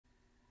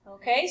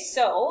Okay,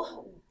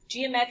 so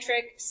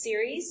geometric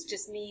series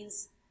just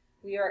means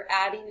we are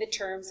adding the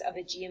terms of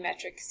a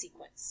geometric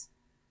sequence.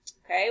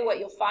 Okay, what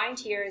you'll find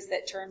here is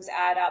that terms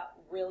add up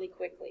really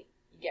quickly.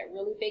 You get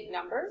really big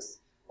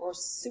numbers or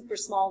super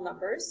small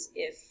numbers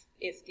if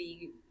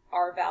the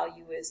R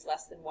value is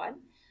less than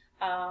 1.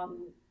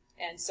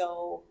 And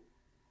so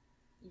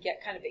you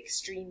get kind of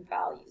extreme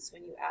values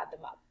when you add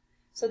them up.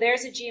 So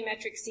there's a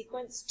geometric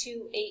sequence,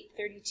 2, 8,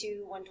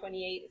 32,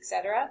 128,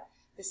 etc.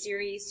 The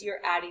series, you're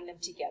adding them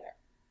together.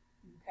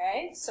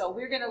 Okay, so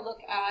we're going to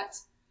look at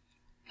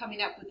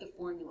coming up with the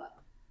formula.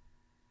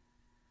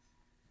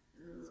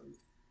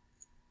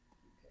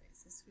 Okay,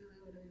 is this really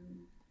what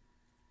I'm...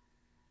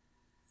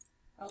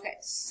 Okay,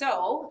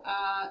 so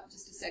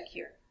just a sec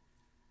here.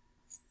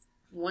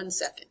 1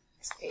 second,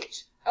 next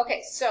page.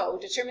 Okay, so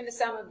determine the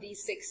sum of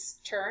these 6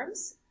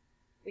 terms.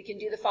 We can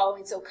do the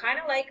following. So kind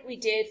of like we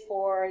did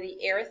for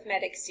the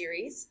arithmetic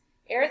series.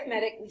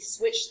 Arithmetic, we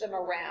switched them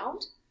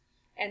around,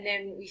 and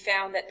then we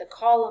found that the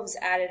columns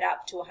added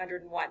up to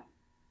 101.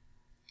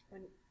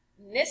 In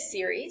this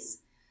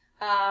series,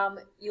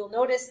 you'll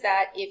notice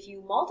that if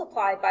you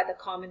multiply by the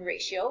common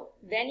ratio,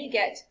 then you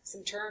get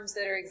some terms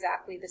that are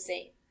exactly the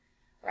same,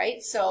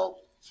 right? So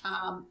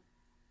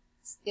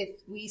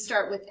if we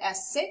start with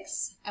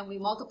S6 and we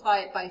multiply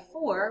it by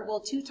 4, well,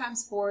 2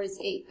 times 4 is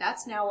 8.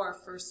 That's now our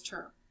first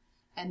term.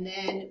 And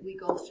then we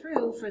go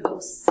through for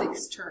those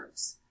 6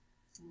 terms,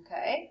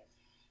 okay?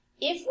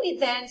 If we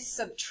then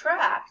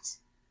subtract,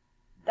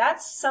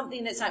 that's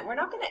something that's not, we're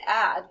not going to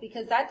add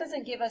because that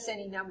doesn't give us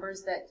any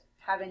numbers that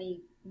have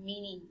any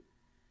meaning.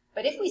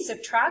 But if we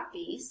subtract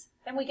these,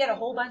 then we get a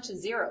whole bunch of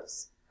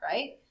zeros,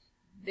 right?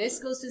 This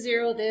goes to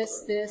 0,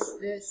 this, this,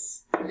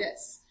 this,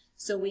 this.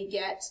 So we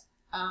get,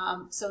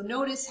 so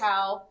notice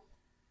how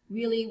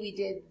really we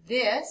did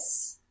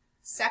this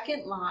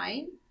second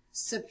line,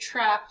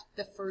 subtract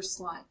the first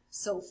line.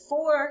 So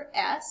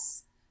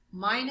 4s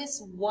minus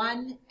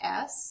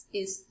 1s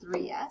is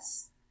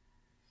 3s.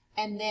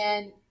 And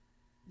then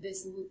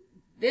this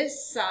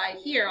side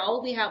here,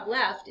 all we have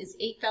left is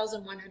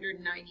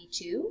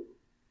 8,192.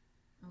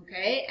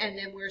 Okay, and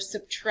then we're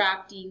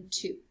subtracting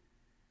 2.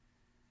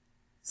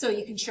 So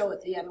you can show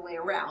it the other way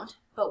around,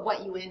 but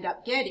what you end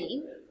up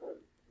getting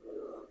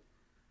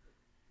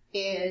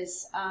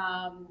is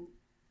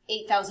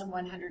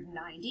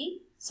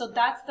 8,190. So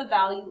that's the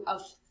value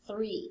of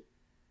 3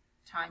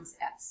 times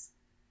s.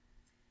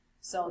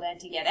 So then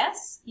to get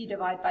s, you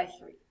divide by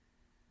 3.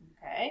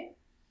 Okay?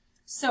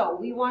 So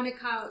we want to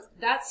count,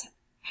 that's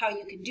how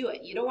you can do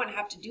it. You don't want to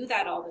have to do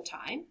that all the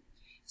time.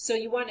 So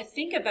you want to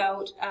think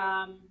about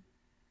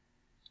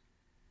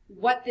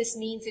what this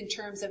means in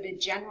terms of a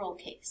general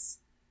case.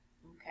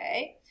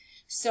 Okay?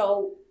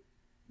 So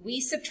we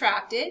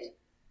subtracted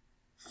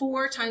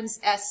 4 times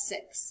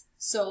S6.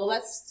 So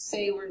let's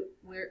say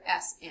we're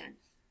Sn.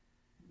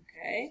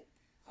 Okay?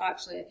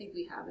 Actually, I think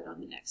we have it on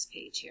the next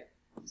page here.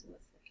 So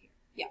let's look here.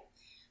 Yeah.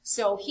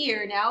 So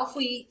here, now if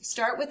we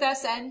start with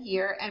Sn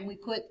here and we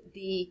put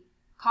the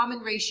common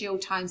ratio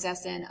times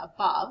Sn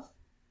above,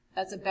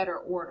 that's a better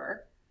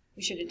order.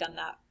 We should have done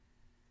that.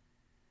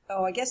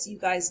 Oh, I guess you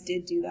guys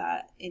did do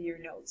that in your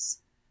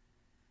notes.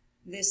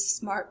 This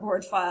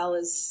Smartboard file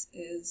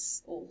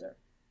is older.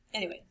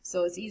 Anyway,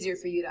 so it's easier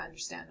for you to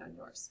understand on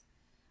yours.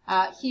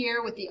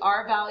 Here with the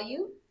R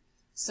value,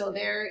 so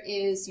there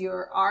is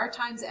your R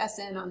times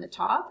Sn on the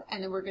top,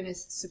 and then we're going to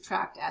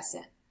subtract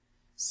Sn.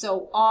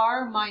 So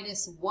R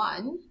minus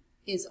 1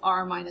 is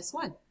R minus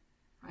 1,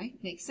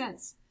 right? Makes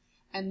sense.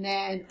 And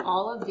then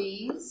all of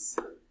these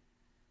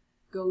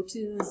go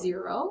to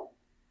 0.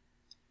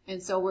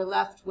 And so we're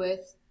left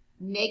with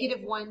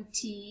negative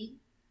 1t1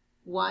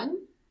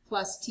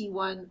 plus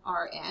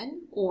t1rn,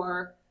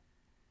 or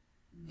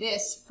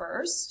this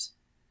first.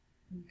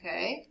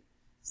 Okay,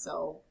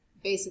 so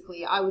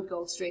basically I would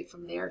go straight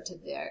from there to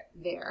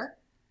there.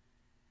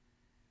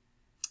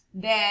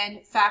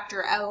 Then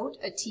factor out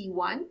a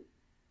t1.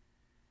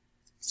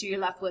 So you're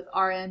left with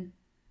rn,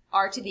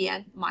 r to the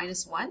n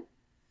minus 1.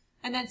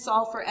 And then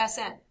solve for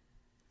Sn.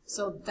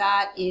 So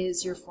that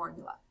is your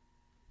formula.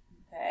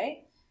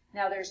 Okay.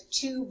 Now there's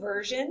 2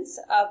 versions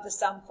of the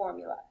sum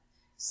formula.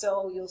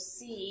 So you'll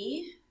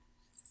see,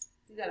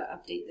 we got to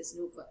update this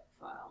notebook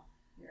file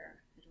here.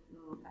 I don't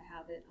know if I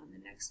have it on the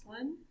next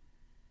one.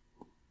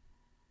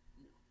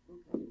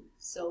 Okay.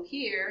 So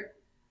here,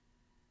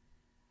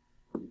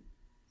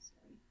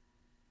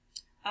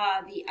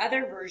 the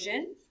other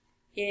version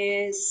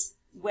is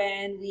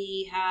when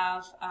we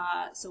have,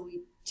 so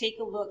we take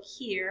a look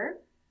here,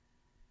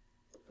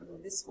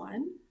 this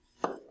one.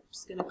 I'm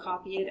just going to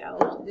copy it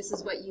out. This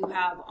is what you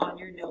have on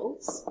your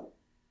notes.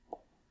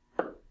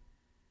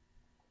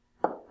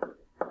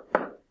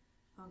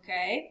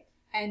 Okay,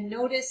 and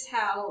notice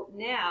how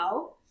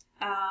now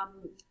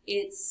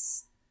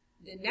it's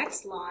the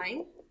next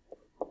line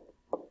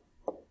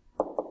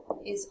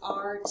is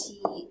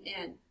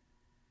RTN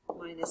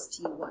minus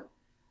T1.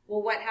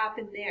 Well, what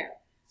happened there?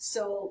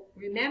 So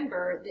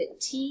remember that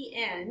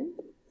Tn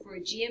for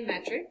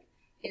geometric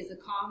is the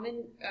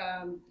common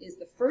is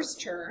the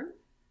first term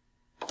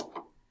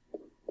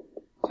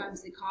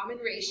times the common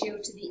ratio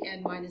to the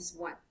n minus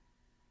 1.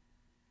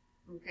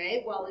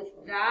 Okay, well, if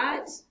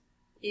that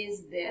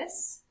is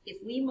this, if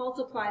we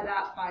multiply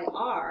that by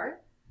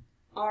r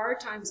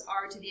times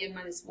r to the n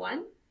minus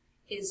 1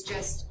 is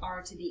just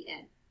r to the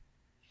n.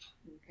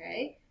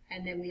 Okay,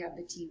 and then we have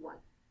the t1.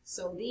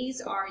 So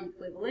these are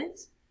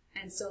equivalent,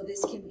 and so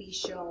this can be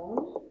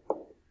shown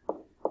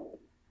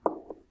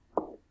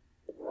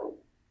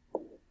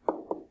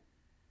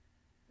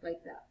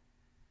like that.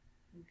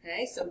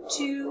 Okay, so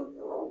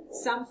two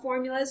sum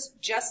formulas,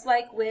 just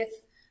like with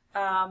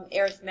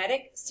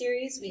arithmetic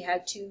series, we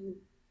had two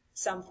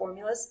sum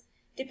formulas,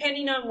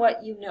 depending on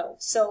what you know.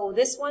 So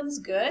this one's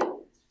good.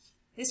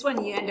 This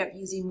one you end up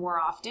using more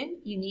often.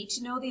 You need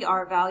to know the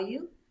r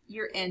value,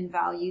 your n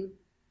value.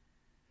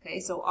 Okay,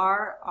 so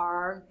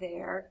r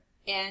there,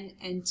 n,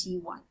 and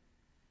t1.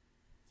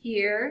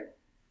 Here,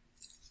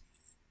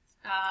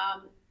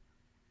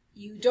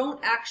 you don't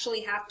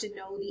actually have to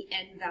know the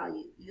n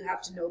value. You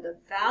have to know the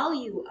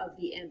value of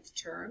the nth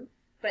term,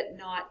 but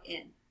not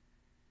n.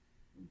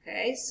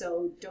 Okay,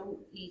 so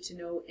don't need to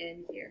know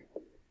n here.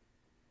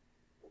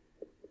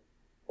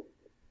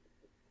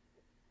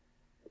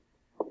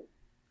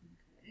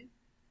 Okay.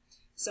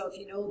 So if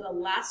you know the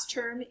last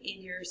term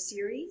in your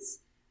series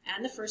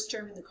and the first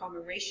term in the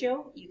common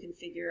ratio, you can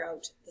figure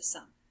out the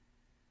sum.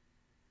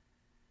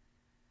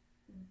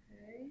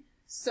 Okay,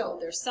 so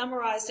they're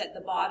summarized at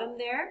the bottom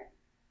there.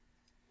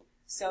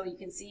 So you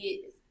can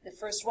see the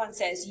first one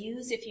says,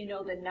 use if you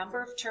know the number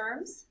of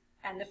terms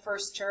and the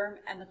first term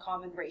and the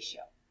common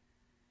ratio.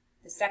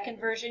 The second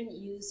version,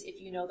 use if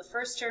you know the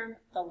first term,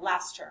 the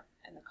last term,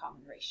 and the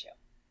common ratio.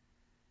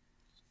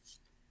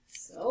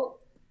 So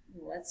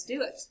let's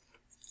do it.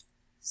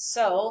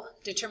 So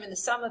determine the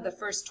sum of the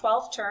first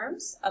 12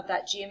 terms of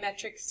that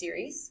geometric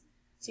series.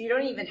 So you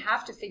don't even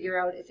have to figure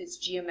out if it's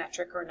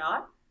geometric or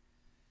not.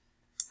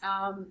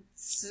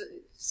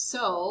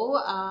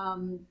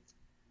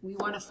 We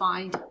want to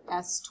find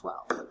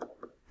S12.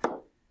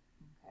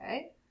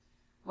 Okay,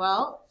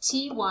 well,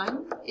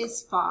 T1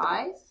 is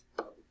 5,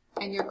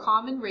 and your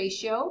common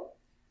ratio,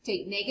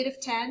 take negative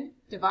 10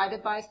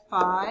 divided by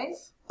 5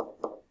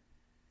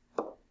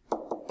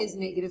 is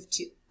negative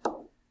 2.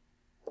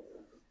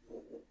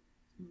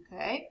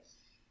 Okay,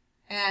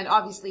 and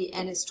obviously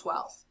n is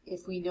 12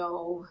 if we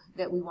know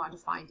that we want to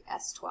find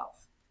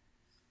S12.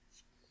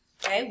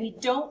 Okay, we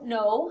don't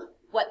know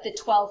what the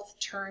 12th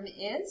term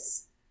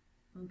is.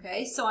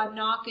 Okay, so I'm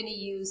not going to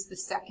use the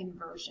second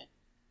version.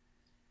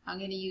 I'm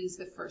going to use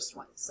the first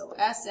one. So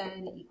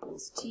Sn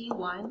equals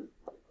T1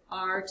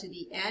 r to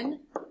the n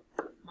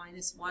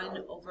minus 1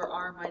 over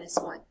r minus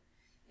 1.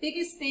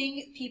 Biggest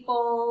thing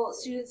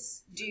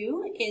students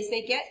do is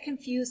they get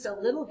confused a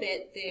little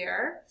bit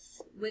there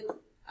with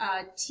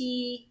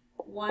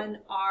T1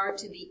 r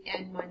to the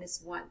n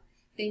minus 1.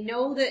 They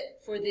know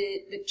that for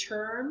the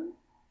term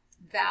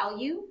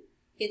value,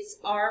 it's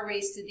r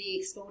raised to the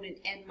exponent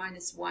n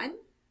minus 1.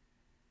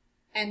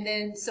 And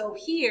then, so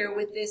here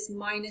with this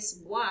minus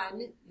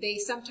 1, they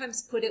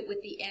sometimes put it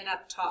with the n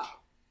up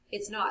top.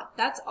 It's not.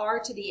 That's r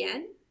to the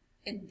n,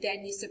 and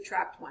then you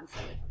subtract 1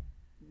 from it.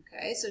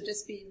 Okay, so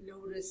just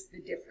notice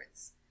the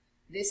difference.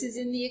 This is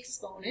in the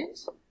exponent,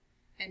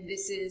 and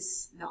this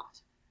is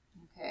not.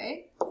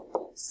 Okay,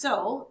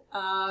 so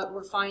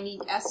we're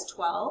finding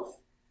S12.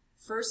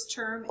 First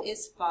term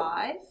is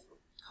 5.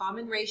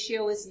 Common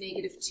ratio is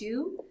negative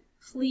 2.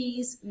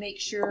 Please make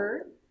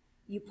sure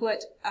you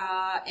put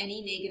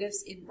any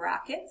negatives in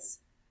brackets,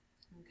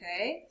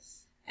 okay?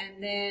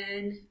 And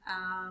then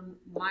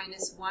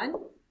minus 1,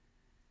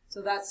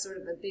 so that's sort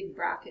of a big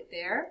bracket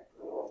there,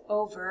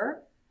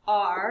 over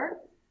r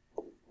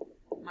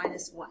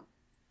minus 1.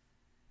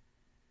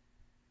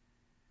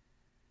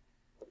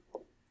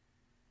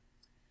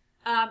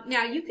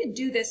 Now you could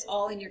do this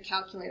all in your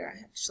calculator.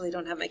 I actually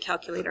don't have my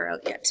calculator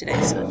out yet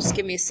today, so just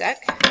give me a sec.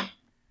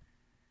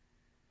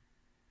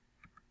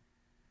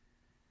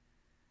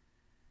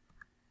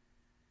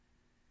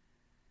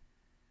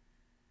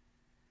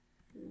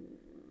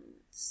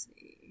 Let's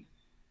see.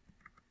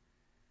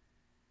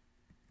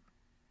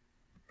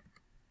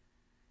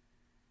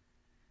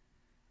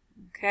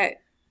 Okay.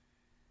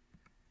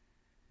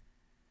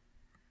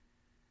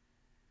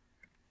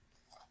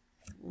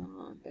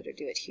 Better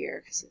do it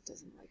here because it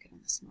doesn't like it on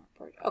the smart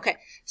board. Okay,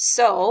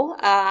 so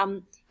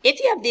if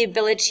you have the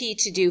ability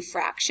to do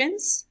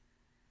fractions,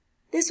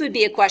 this would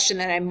be a question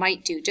that I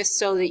might do just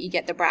so that you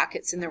get the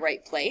brackets in the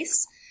right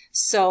place.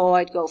 So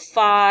I'd go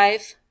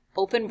 5,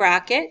 open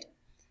bracket,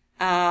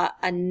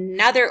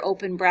 another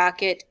open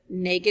bracket,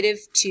 negative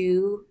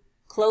 2,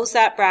 close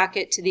that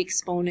bracket to the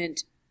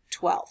exponent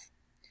 12,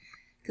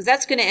 because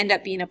that's going to end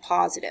up being a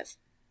positive.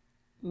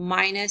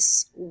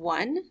 Minus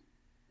 1,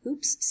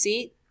 oops,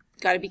 see,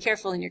 got to be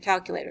careful in your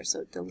calculator,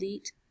 so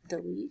delete,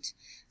 delete.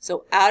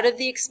 So out of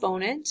the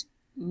exponent,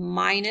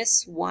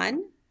 minus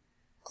 1,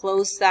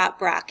 close that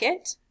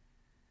bracket,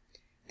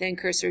 then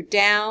cursor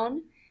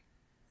down.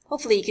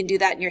 Hopefully you can do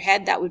that in your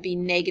head. That would be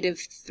negative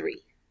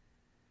 3.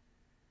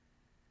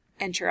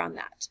 Enter on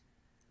that.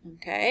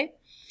 Okay.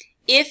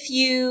 If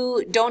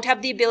you don't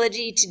have the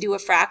ability to do a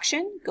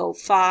fraction, go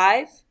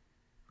 5,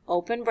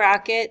 open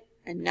bracket,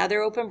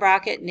 another open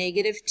bracket,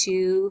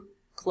 -2,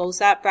 close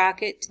that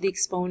bracket to the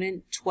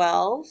exponent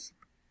 12,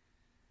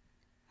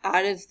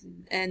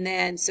 and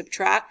then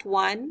subtract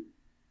 1,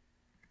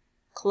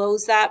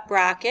 close that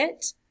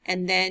bracket,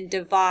 and then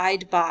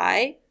divide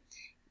by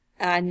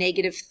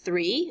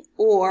 -3,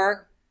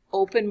 or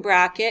open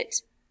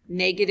bracket,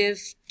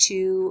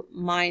 -2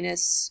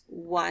 minus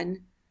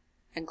 1,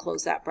 and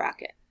close that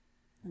bracket.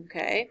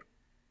 Okay?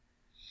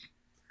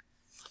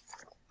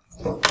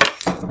 So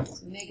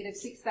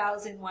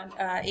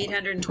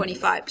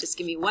 -6,825. Just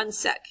give me 1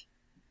 sec.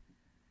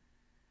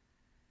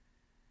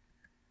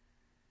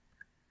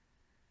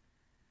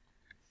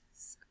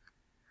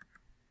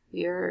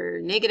 You're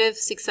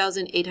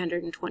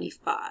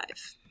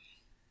 -6,825.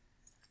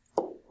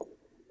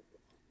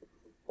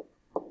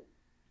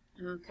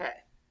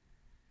 Okay.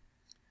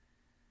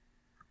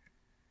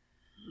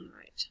 All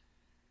right.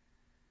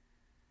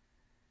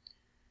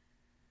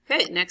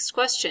 Okay, next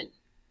question.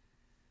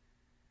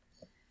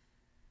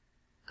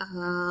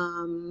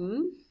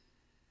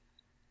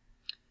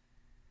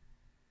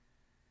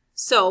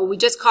 So we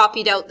just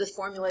copied out the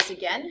formulas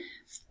again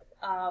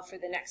for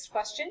the next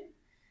question.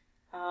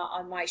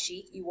 On my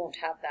sheet, you won't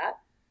have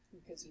that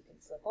because you can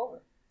flip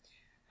over.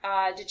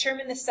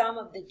 Determine the sum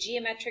of the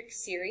geometric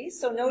series.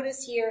 So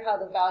notice here how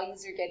the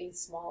values are getting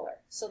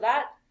smaller. So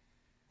that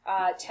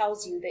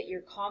tells you that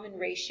your common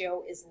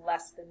ratio is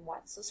less than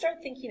 1. So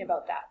start thinking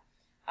about that.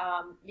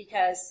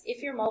 Because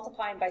if you're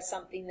multiplying by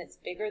something that's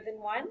bigger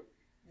than 1,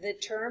 the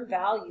term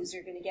values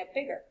are going to get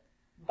bigger.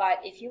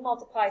 But if you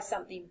multiply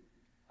something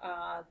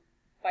by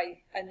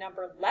a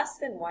number less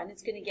than 1,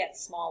 it's going to get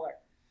smaller.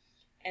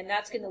 And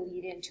that's going to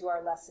lead into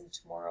our lesson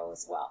tomorrow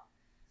as well.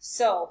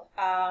 So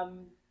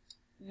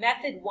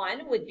method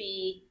 1 would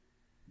be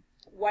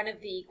one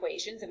of the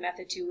equations, and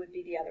method 2 would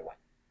be the other one.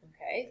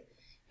 Okay.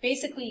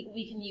 Basically,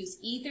 we can use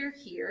either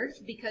here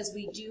because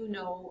we do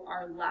know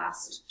our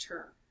last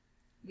term.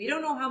 We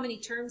don't know how many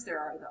terms there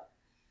are, though.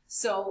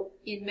 So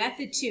in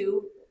method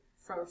 2,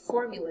 for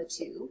formula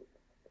 2,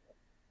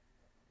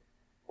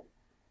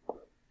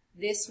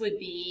 this would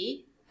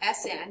be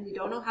Sn. We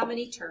don't know how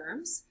many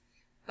terms,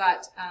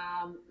 but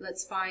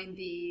let's find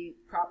the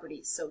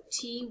properties. So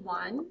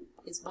T1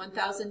 is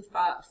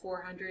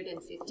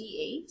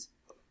 1,458.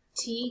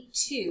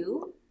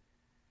 T2,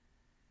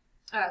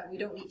 we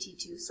don't need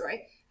T2,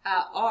 sorry.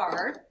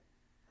 R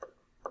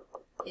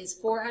is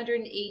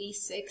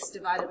 486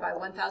 divided by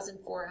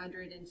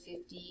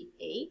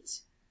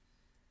 1,458.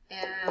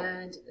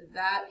 And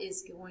that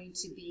is going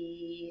to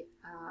be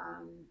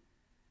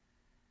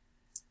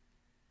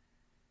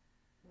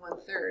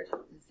 1/3,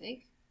 I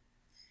think.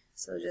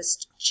 So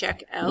just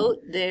check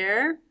out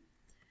there.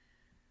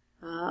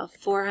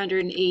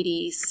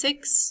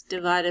 486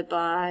 divided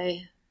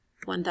by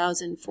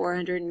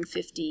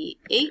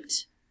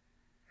 1,458.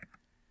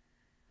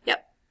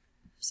 Yep.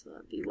 So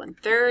that'd be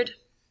 1/3.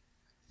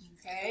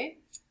 Okay.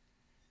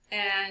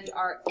 And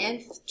our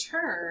nth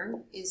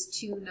term is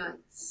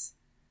 2/9.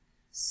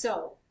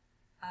 So,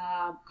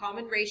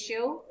 common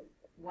ratio,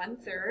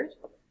 1/3.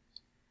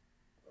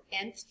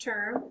 Nth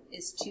term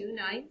is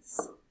 2/9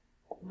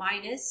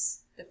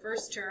 minus the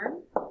first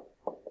term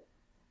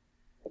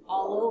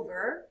all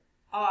over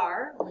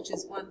R, which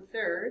is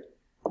 1/3,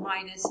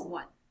 minus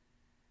 1.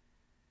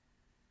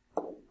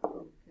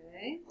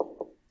 Okay.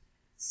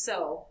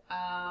 So,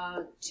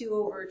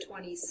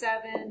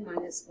 2/27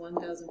 minus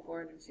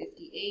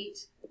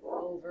 1,458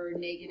 over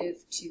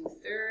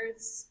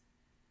 -2/3.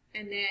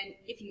 And then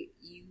if you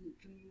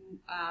can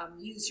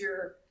use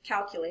your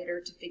calculator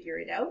to figure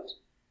it out.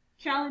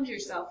 Challenge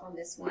yourself on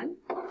this one.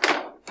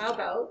 How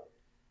about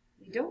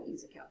we don't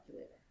use a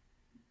calculator?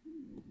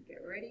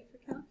 Get ready for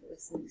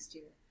calculus next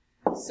year.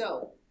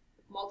 So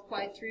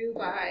multiply through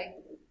by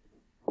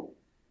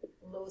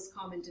the lowest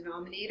common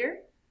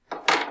denominator.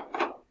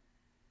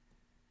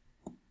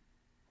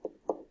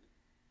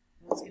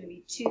 That's going to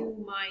be 2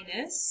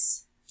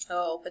 minus,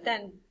 but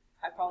then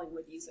I probably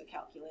would use a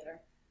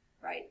calculator,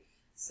 right?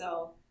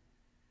 So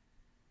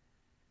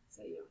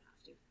you don't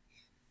have to.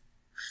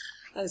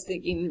 I was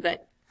thinking,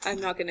 but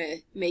I'm not going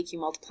to make you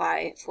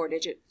multiply 4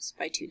 digits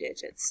by 2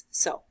 digits.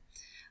 So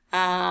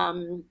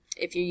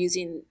if you're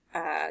using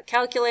a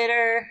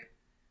calculator,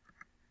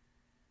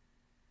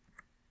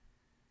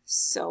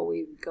 so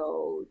we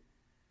go,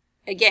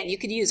 again, you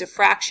could use a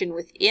fraction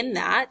within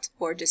that,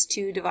 or just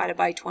 2 divided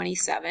by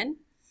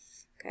 27,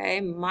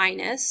 okay,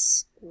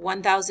 minus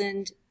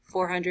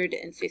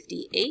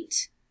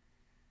 1,458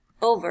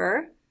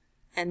 over,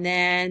 and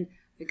then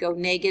we go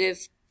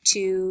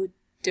 -2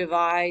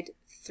 divide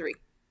 3.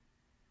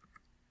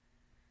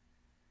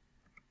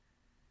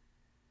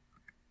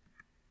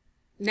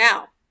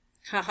 Now,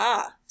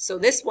 so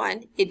this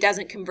one, it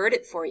doesn't convert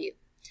it for you.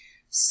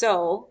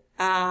 So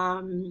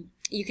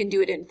you can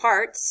do it in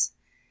parts.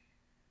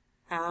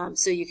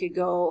 So you could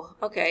go,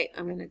 okay,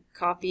 I'm going to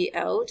copy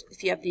out,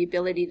 if you have the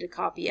ability to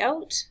copy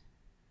out.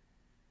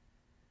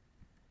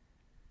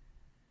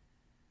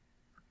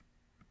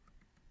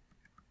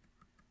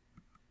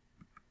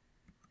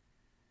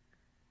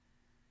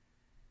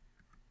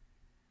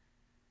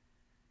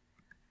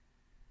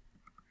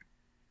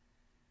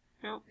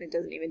 No, it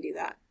doesn't even do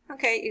that.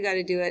 Okay, you got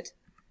to do it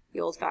the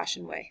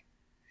old-fashioned way.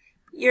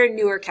 Your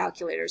newer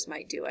calculators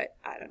might do it.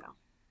 I don't know.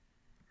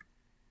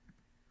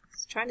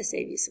 It's trying to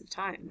save you some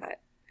time,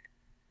 but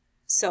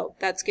so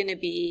that's going to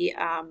be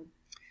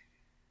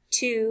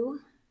 2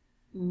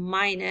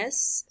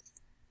 minus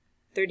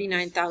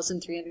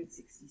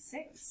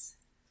 39,366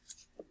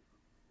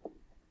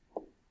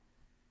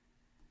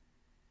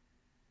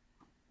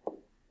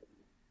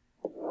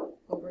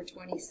 over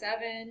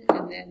 27,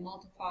 and then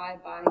multiply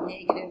by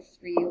negative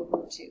 3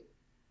 over 2.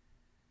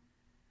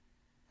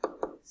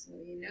 So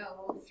you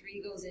know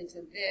 3 goes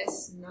into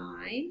this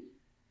 9.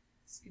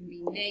 It's going to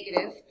be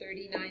negative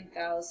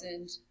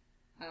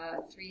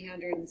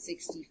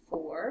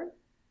 39,364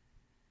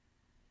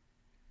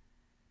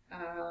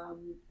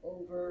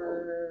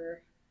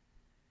 over,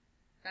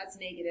 that's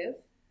negative,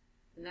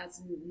 and that's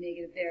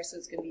negative there, so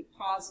it's going to be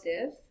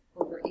positive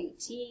over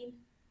 18,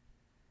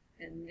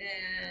 and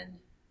then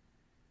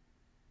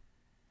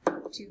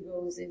 2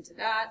 goes into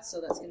that, so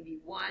that's going to be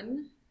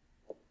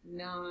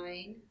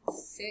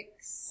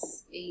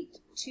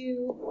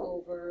 1,9,682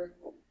 over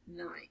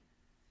 9.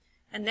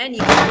 And then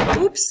you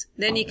can,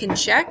 then you can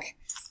check.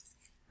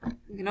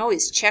 You can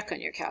always check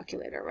on your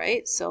calculator,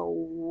 right? So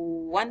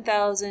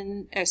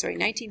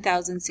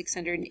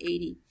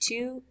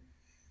 19,682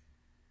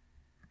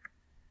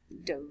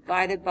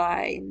 divided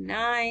by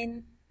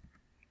 9,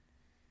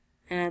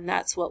 and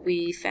that's what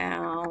we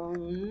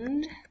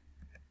found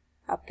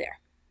up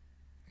there.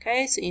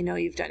 Okay, so you know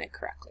you've done it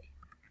correctly.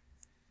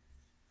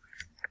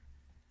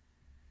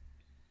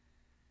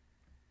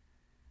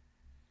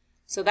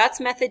 So that's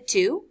method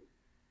 2.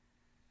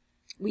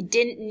 We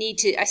didn't need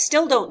to, I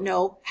still don't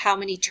know how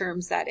many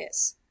terms that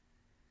is.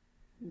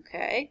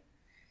 Okay,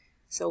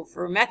 so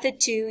for method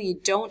 2, you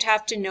don't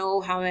have to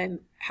know how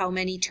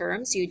many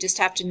terms, you just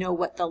have to know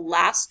what the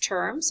last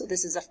term, so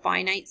this is a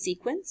finite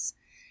sequence,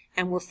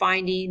 and we're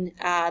finding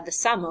the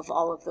sum of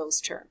all of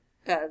those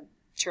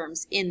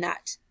terms in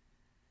that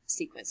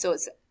sequence. So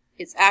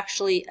it's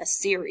actually a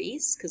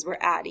series, because we're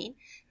adding,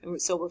 and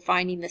so we're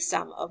finding the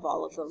sum of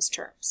all of those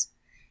terms.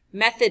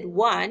 Method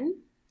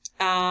 1,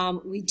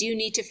 we do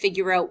need to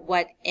figure out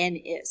what n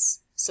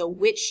is, so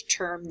which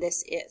term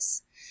this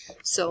is.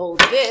 So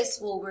this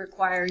will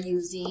require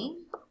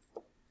using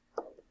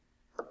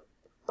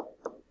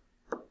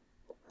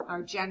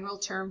our general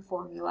term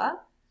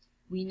formula.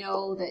 We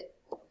know that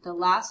the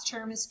last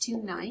term is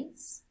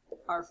 2/9.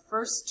 Our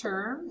first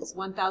term is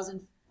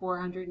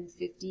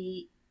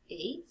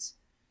 1,458,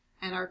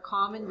 and our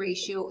common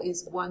ratio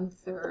is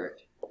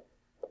 1/3.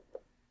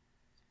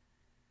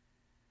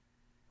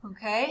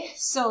 Okay,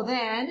 so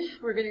then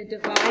we're going to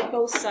divide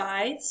both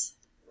sides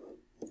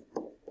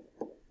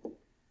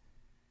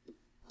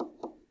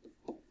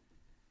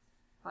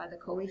by the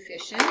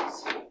coefficient.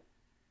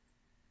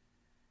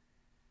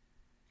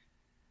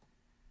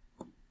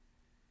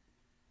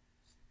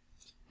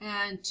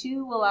 And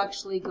 2 will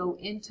actually go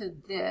into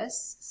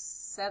this,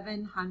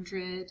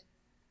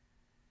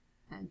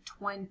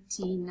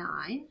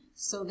 729.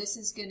 So this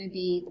is going to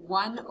be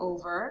 1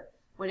 over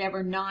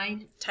whatever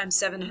 9 times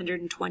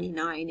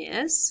 729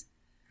 is.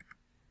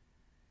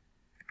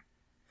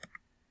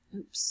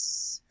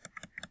 Oops.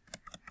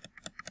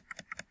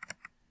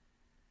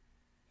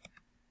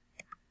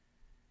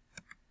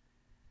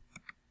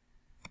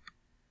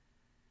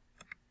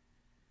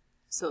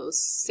 So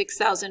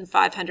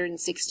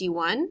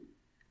 6,561.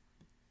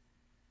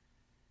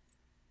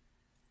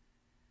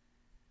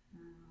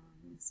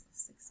 So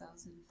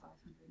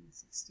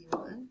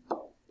 6,561.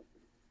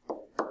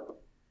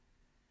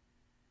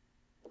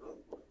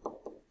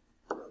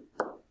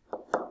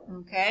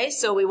 Okay,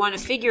 so we want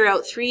to figure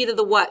out 3 to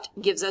the what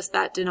gives us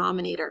that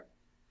denominator.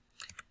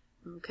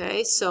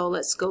 Okay, so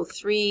let's go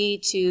 3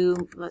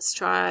 to, let's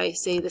try,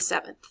 say, the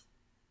 7th.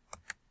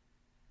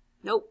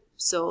 Nope.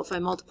 So if I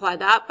multiply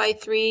that by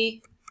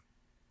 3,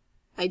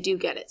 I do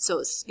get it. So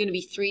it's going to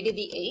be 3 to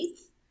the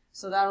 8th.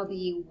 So that'll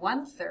be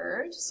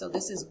 1/3. So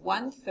this is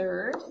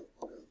 1/3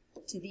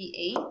 to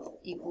the 8th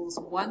equals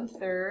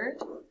 1/3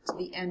 to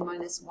the n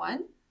minus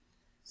 1.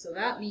 So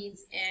that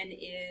means n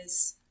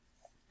is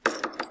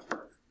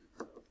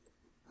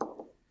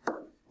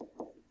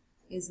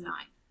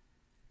 9.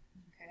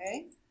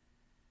 Okay.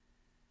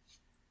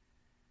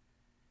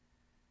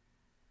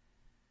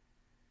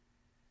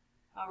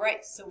 All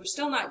right, so we're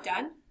still not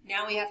done.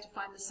 Now we have to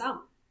find the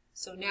sum.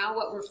 So now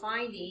what we're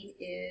finding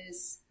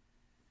is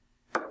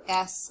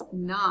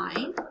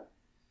S9.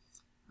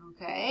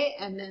 Okay,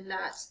 and then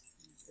that's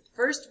the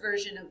first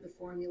version of the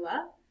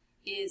formula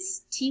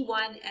is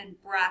T1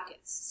 and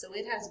brackets. So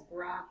it has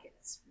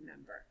brackets,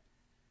 remember.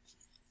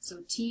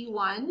 So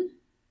T1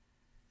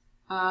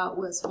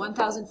 was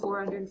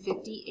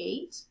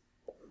 1,458,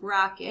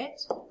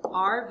 bracket,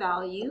 R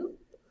value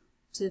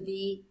to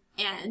the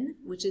n,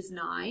 which is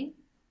 9,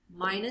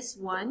 minus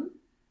 1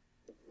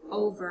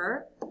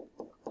 over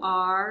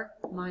R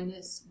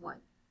minus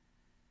 1.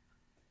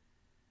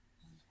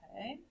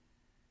 Okay.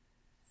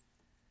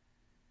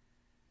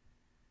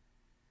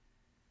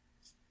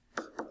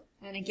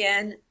 And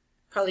again,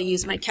 probably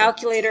use my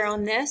calculator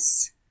on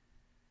this.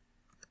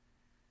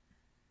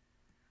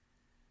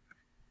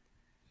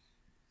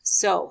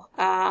 So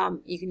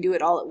you can do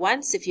it all at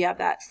once if you have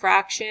that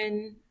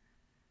fraction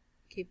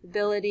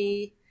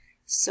capability.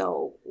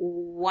 So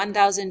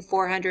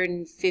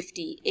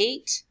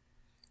 1,458,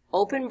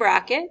 open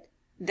bracket.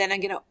 Then I'm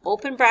going to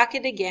open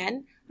bracket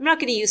again. I'm not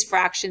going to use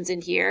fractions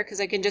in here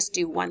because I can just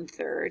do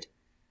 1/3.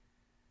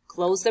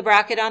 Close the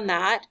bracket on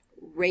that.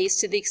 Raise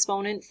to the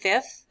exponent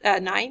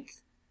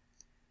ninth.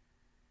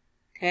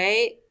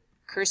 Okay,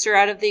 cursor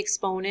out of the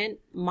exponent,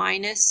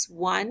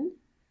 -1.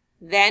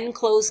 Then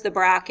close the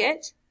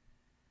bracket.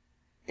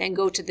 Then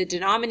go to the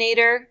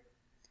denominator.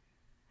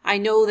 I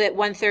know that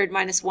 1/3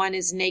 minus 1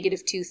 is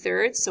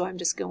 -2/3, so I'm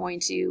just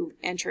going to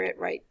enter it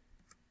right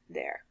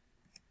there.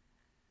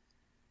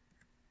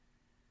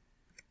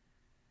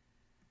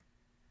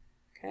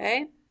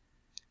 Okay,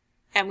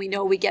 and we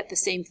know we get the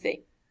same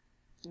thing.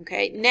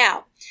 Okay,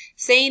 now,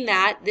 saying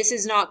that, this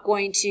is not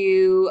going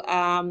to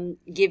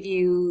give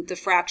you the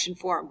fraction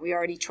form. We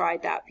already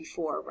tried that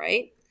before,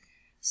 right?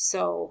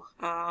 So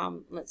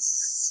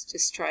let's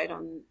just try it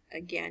on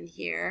again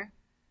here.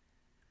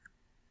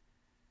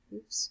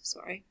 Oops,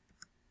 sorry.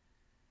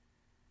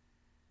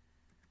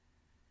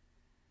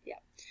 Yeah.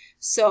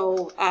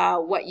 So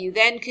what you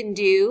then can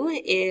do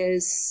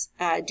is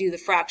do the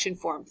fraction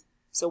form.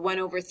 So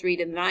 1/3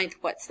 to the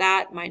 9th, what's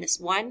that?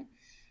 -1.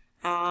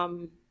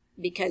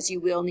 Because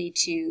you will need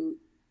to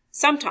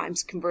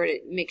sometimes convert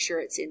it, make sure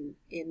it's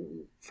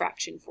in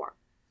fraction form.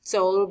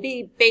 So it'll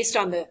be based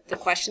on the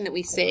question that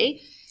we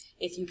say.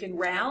 If you can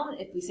round,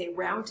 if we say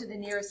round to the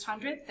nearest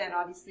hundredth, then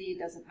obviously it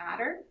doesn't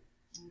matter.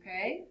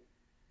 Okay.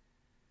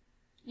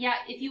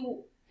 Yeah, if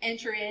you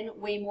enter in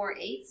way more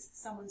 8s,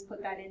 someone's put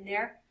that in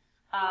there,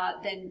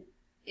 then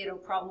it'll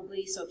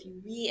probably, so if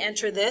you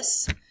re-enter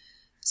this,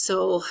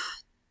 so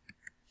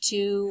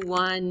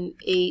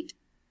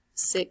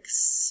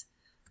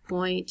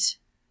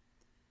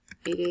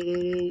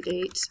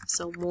 2186.8888,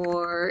 so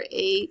more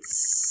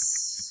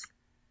 8s.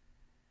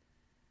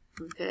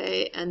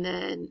 Okay, and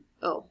then,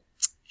 oh,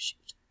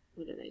 shoot,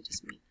 what did I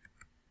just mean?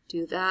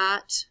 Do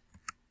that,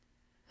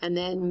 and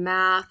then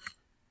math,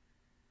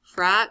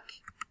 frac.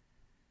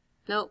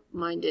 Nope,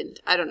 mine didn't.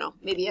 I don't know.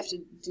 Maybe you have to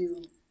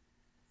do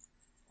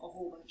a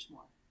whole bunch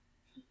more.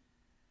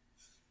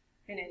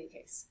 In any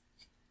case,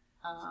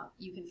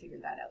 you can figure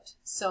that out.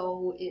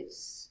 So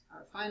it's,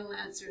 our final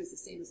answer is the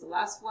same as the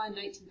last one,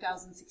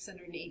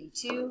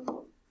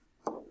 19,682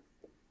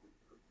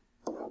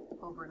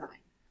 over 9. All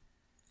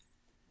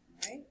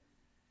right.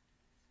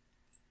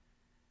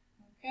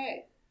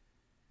 Okay.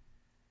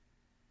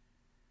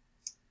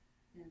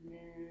 And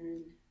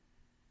then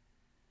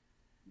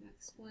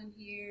next one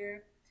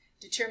here.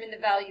 Determine the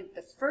value of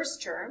the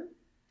first term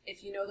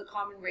if you know the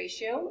common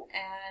ratio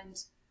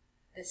and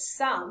the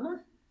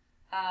sum.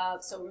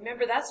 So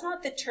remember, that's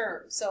not the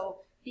term.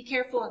 So be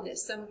careful on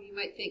this. Some of you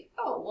might think,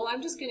 oh, well,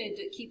 I'm just going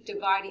to keep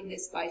dividing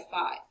this by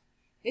 5.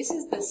 This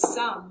is the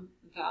sum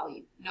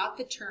value, not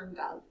the term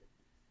value.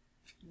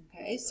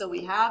 Okay, so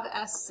we have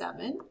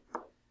S7.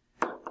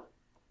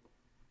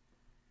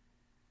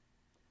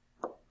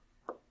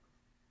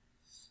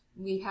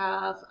 We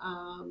have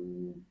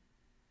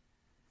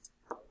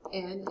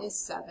N is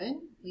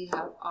 7. We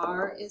have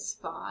R is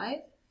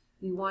 5.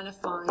 We want to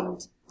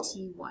find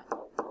T1.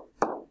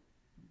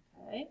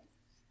 Okay.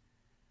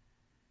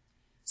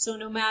 So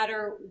no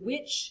matter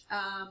which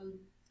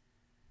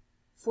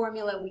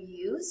formula we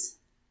use,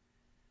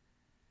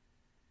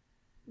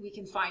 we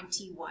can find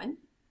T1.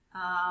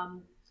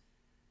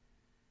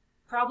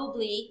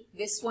 Probably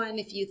this one,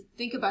 if you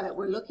think about it,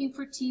 we're looking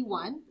for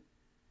T1.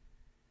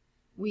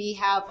 We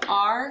have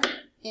R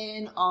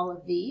in all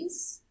of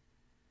these.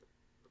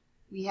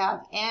 We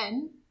have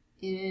N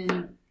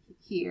in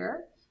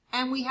here.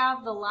 And we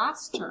have the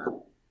last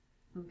term,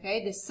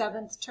 okay, the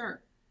 7th term,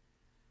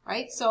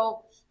 right?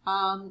 So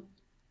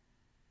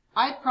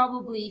I'd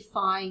probably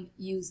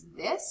use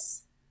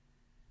this,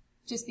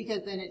 just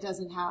because then it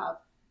doesn't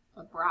have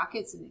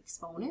brackets and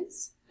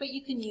exponents, but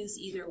you can use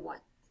either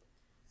one.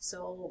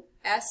 So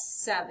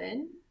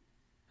S7,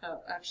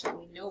 oh, actually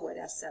we know what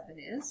S7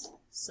 is.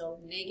 So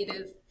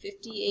negative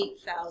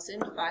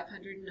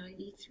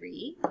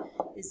 58,593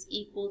 is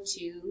equal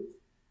to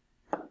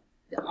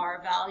the R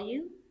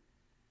value.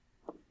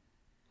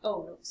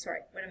 Oh, no,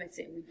 sorry, what am I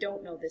saying? We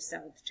don't know the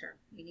 7th term.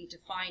 We need to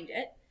find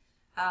it.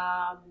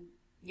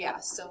 Yeah,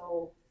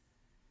 so,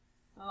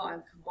 oh,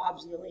 I'm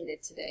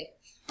combobulated today.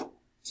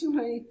 Too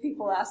many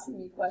people asking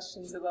me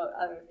questions about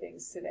other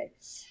things today.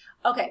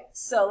 Okay,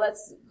 so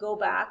let's go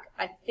back.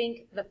 I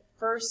think the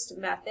first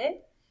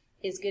method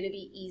is going to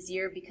be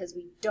easier because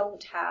we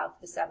don't have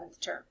the 7th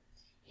term.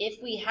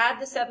 If we had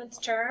the 7th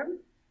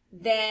term,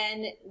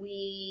 then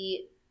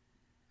we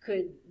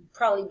could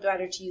probably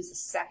better to use the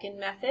second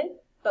method,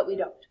 but we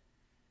don't.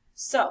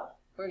 So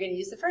we're going to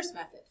use the first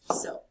method.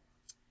 So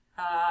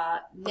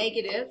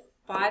negative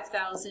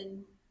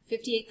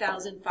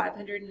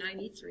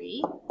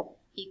 58,593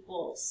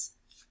 equals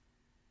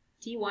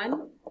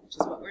T1, which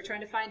is what we're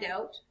trying to find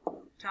out,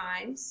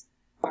 times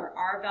our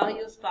R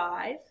value of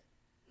 5,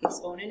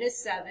 exponent is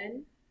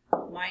 7,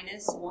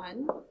 minus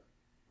 1,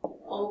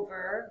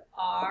 over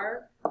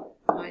R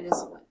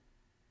minus 1.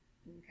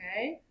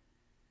 Okay?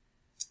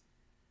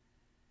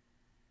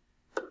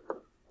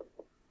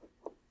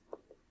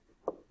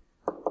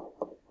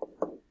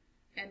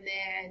 And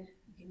then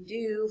you can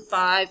do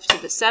 5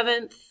 to the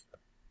 7th.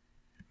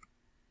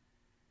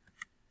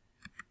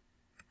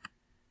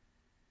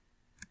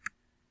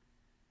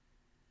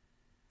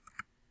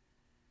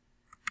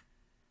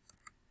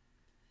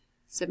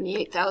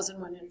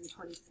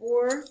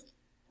 $78,124.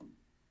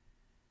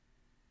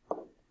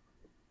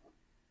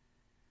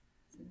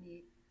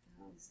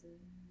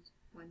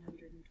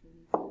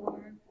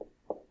 78,124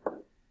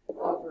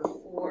 over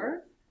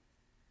 4.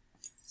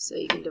 So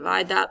you can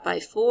divide that by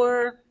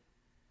 4.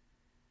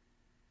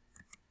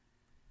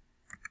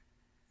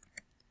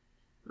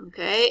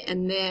 Okay,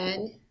 and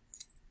then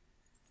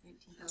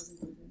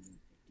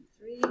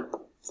 19,153.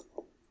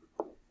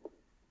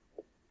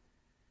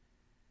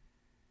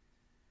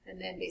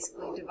 And then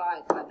basically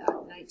divide by that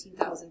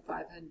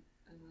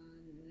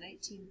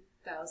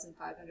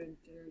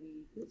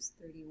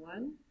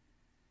 31.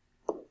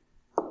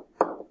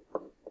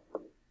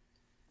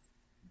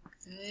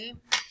 Okay.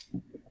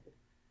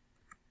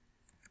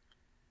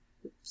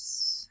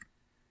 Oops.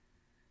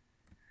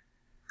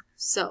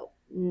 So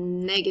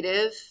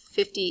negative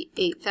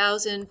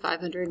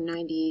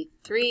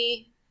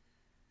 58,593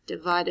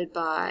 divided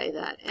by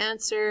that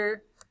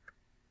answer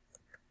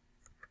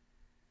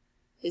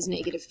is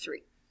negative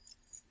 3.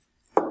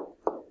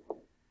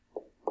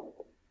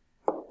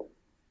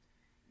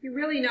 You're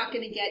really not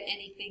going to get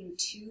anything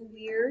too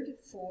weird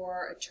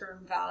for a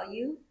term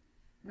value.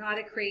 Not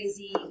a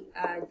crazy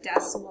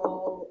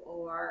decimal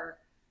or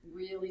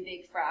really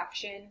big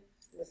fraction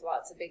with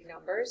lots of big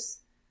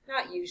numbers.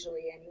 Not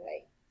usually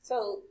anyway.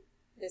 So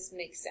this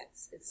makes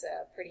sense. It's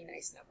a pretty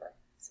nice number.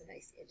 It's a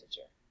nice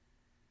integer.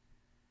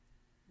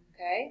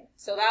 Okay,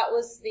 so that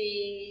was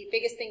the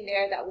biggest thing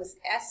there. That was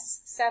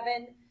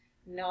S7,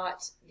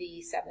 not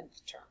the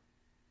 7th term.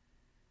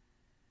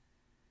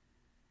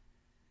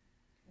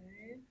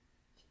 Okay.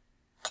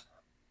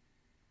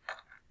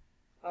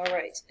 All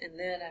right, and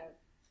then a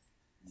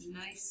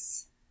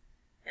nice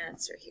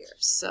answer here.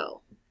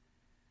 So,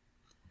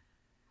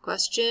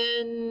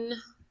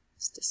 question,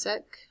 just a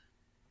sec.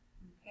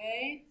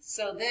 Okay,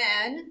 so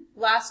then,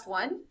 last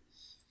one.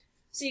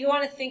 So you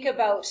want to think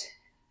about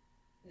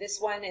this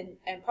one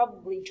and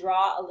probably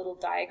draw a little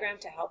diagram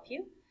to help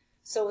you.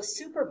 So a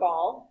super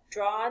ball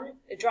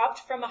dropped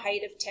from a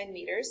height of 10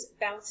 meters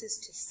bounces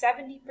to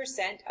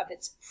 70% of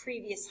its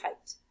previous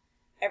height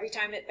every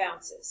time it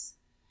bounces.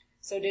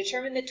 So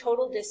determine the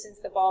total distance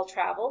the ball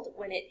traveled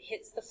when it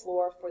hits the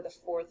floor for the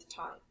 4th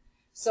time.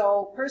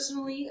 So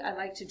personally, I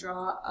like to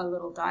draw a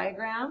little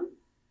diagram,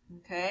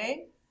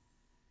 okay?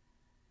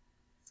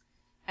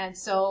 And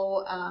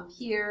so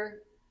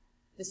here,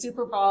 the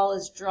super ball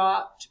is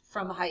dropped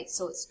from a height.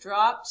 So it's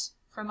dropped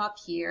from up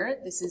here.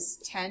 This is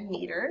 10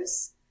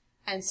 meters.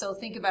 And so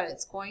think about it.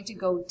 It's going to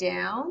go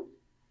down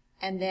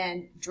and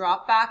then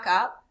drop back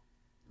up.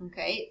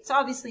 Okay, it's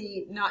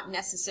obviously not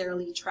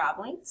necessarily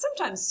traveling.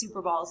 Sometimes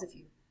super balls, if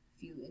you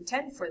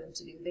intend for them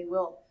to do, they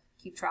will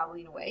keep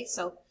traveling away.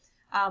 So,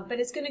 but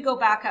it's going to go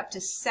back up to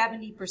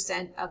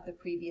 70% of the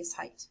previous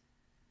height.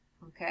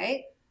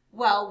 Okay,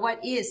 well,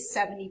 what is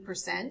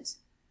 70%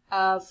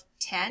 of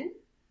 10?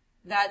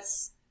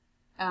 That's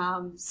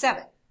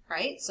 7,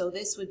 right? So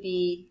this would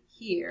be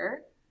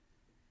here.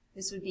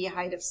 This would be a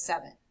height of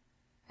 7.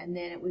 And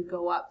then it would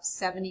go up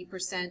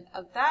 70%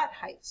 of that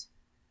height.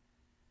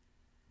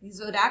 These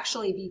would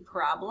actually be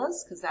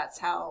parabolas because that's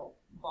how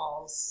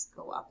balls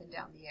go up and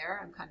down the air.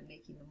 I'm kind of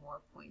making them more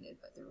pointed,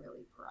 but they're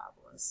really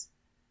parabolas.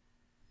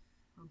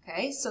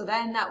 Okay, so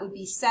then that would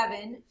be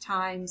 7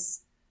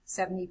 times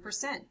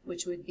 70%,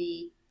 which would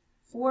be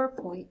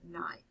 4.9.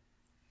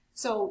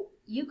 So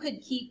you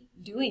could keep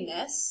doing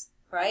this,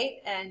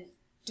 right, and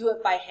do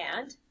it by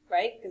hand,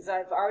 right, because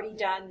I've already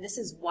done, this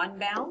is 1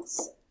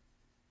 bounce,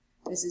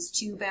 this is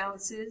 2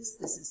 bounces,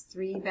 this is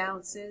 3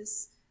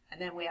 bounces, and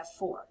then we have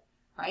 4.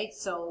 Right?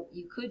 So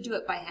you could do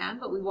it by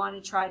hand, but we want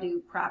to try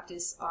to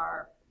practice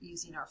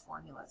using our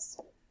formulas.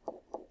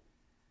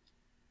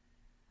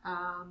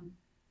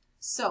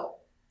 So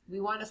we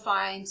want to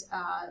find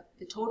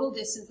the total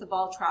distance the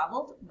ball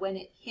traveled when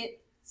it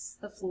hits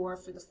the floor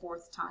for the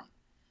 4th time.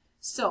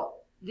 So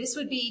this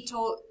would be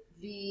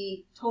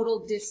the total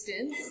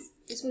distance.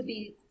 This would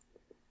be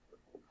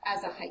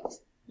as a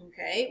height.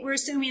 Okay, we're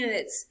assuming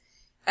that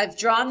I've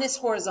drawn this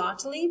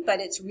horizontally, but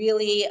it's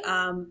really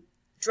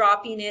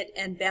dropping it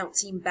and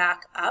bouncing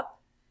back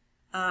up.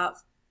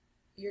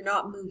 You're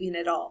not moving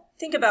at all.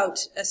 Think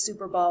about a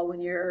super ball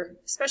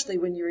especially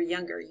when you were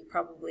younger, you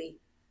probably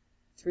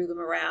threw them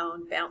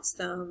around, bounced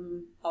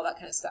them, all that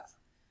kind of stuff.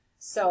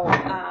 So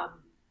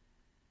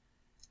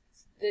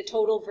the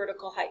total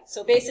vertical height.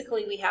 So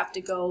basically we have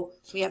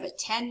a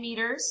 10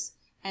 meters,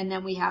 and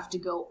then we have to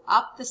go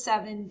up the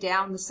 7,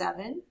 down the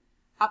 7,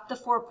 up the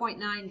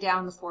 4.9,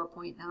 down the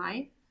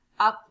 4.9,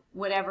 up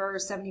whatever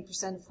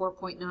 70% of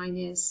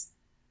 4.9 is,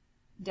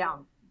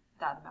 down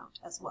that amount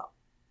as well.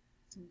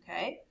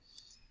 Okay.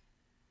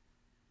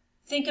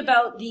 think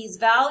about these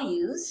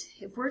values,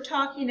 if we're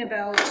talking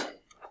about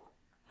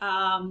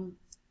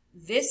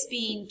this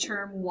being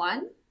term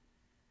 1,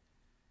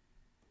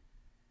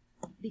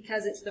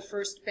 because it's the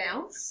first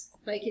bounce,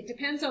 like it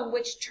depends on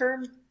which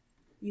term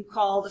you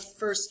call the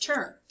first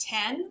term,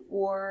 10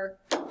 or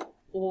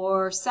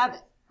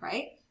 7,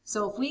 right?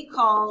 So if we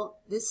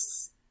call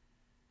this,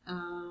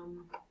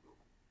 let's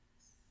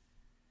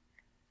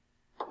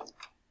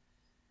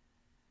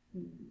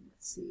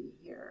see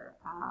here,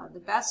 the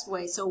best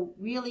way, so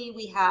really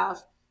we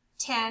have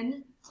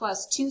 10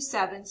 plus 2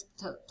 7s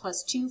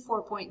plus 2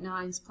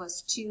 4.9s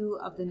plus 2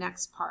 of the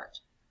next part,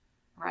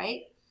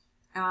 right?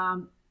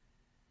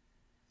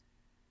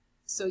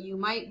 So you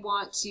might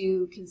want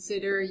to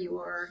consider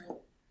your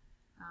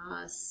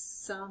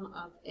sum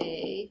of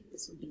A,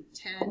 this would be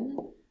 10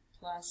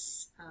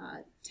 plus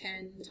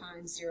 10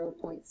 times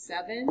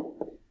 0.7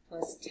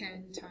 plus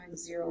 10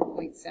 times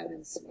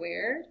 0.7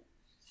 squared,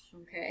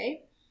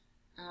 okay,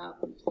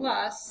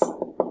 plus,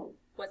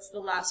 what's the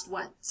last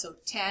one? So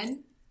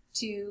 10,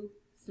 2,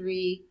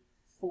 3,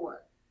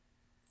 4.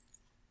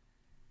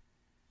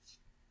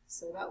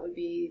 So that would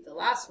be, the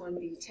last one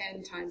would be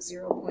 10 times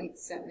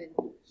 0.7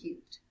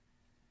 cubed.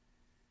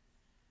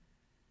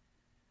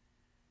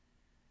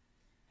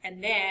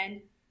 And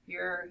then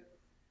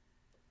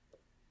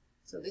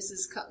so this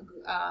is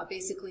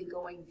basically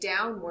going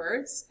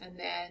downwards, and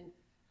then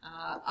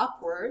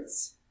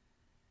upwards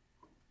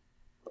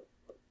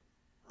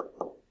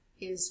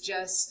is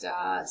just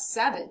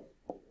 7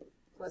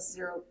 plus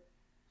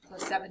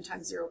 7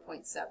 times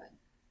 0.7.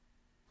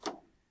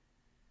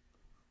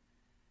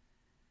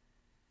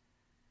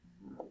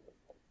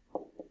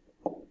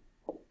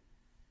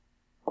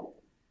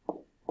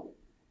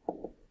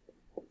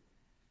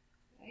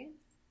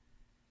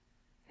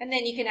 And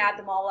then you can add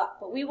them all up.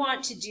 But we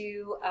want to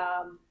do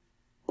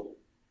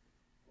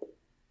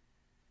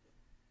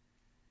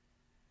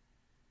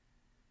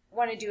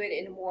it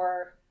in a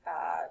more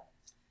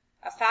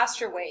a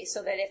faster way,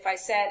 so that if I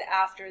said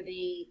after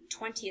the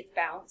 20th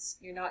bounce,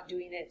 you're not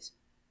doing it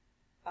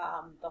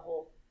the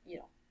whole,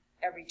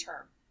 every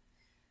term.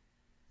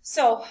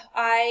 So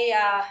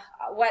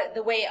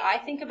the way I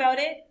think about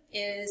it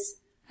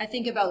is I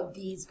think about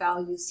these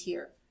values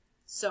here.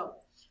 So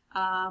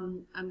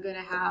I'm going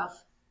to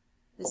have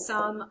the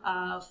sum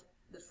of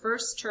the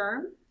first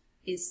term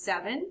is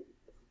 7.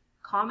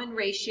 Common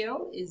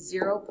ratio is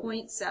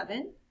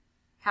 0.7.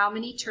 How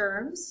many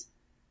terms?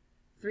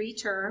 3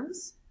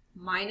 terms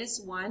minus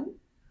 1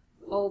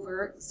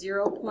 over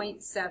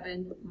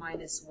 0.7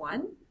 minus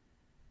 1.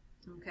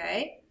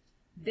 Okay.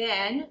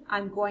 Then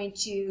I'm going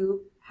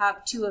to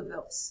have 2 of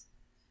those,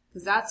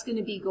 because that's going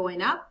to be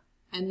going up,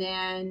 and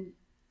then,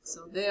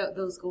 so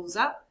those goes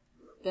up.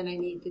 Then I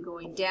need the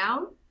going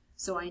down,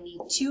 so I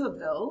need 2 of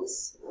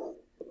those.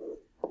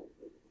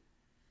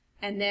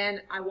 And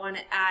then I want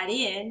to add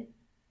in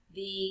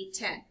the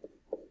 10.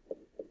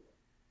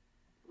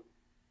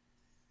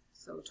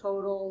 So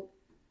total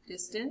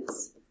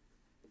distance.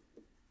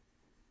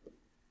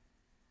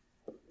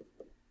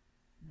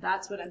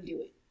 That's what I'm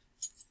doing.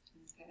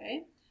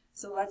 Okay,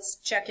 so let's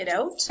check it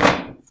out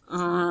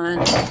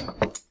on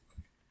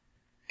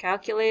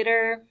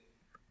calculator.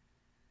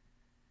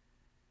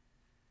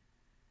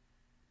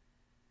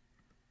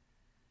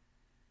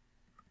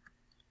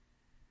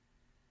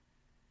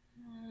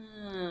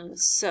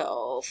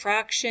 So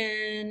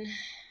fraction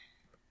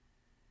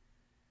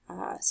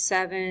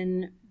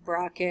 7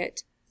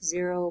 bracket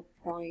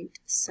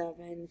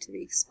 0.7 to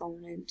the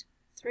exponent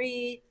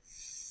 3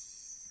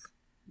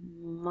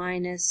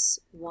 minus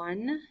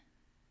 1.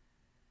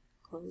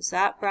 Close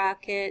that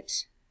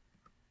bracket.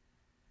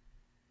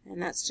 And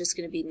that's just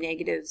going to be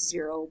negative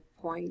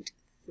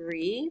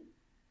 0.3.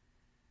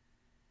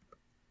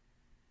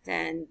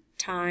 Then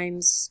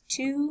times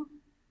 2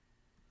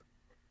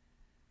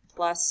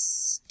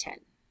 plus 10.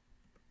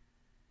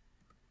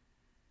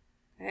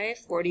 Okay,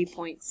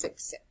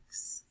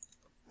 40.66.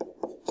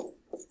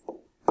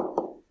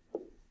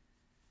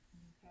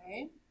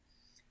 Okay,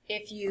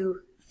 if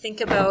you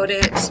think about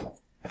it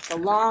the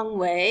long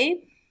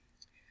way,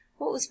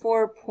 what was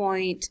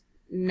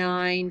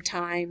 4.9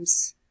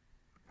 times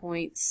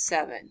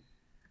 0.7?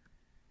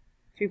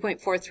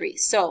 3.43.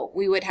 So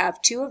we would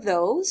have 2 of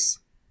those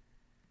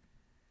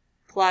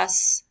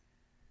plus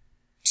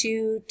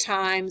 2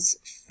 times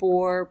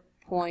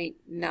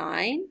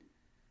 4.9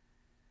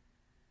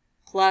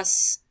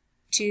 plus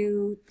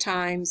 2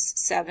 times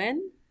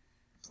 7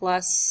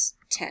 plus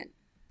 10.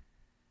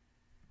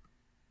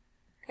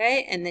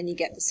 Okay, and then you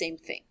get the same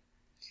thing.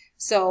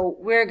 So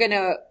we're going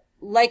to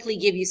likely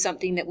give you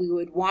something that we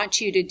would want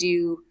you to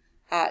do,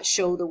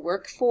 show the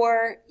work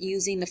for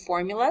using the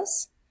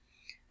formulas.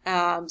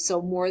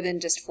 So more than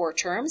just 4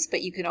 terms,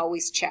 but you can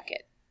always check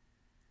it.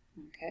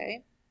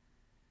 Okay.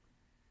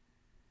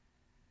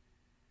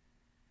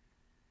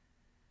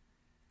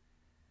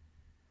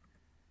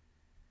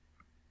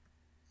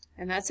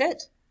 And that's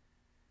it.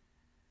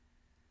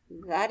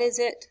 That is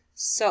it.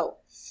 So,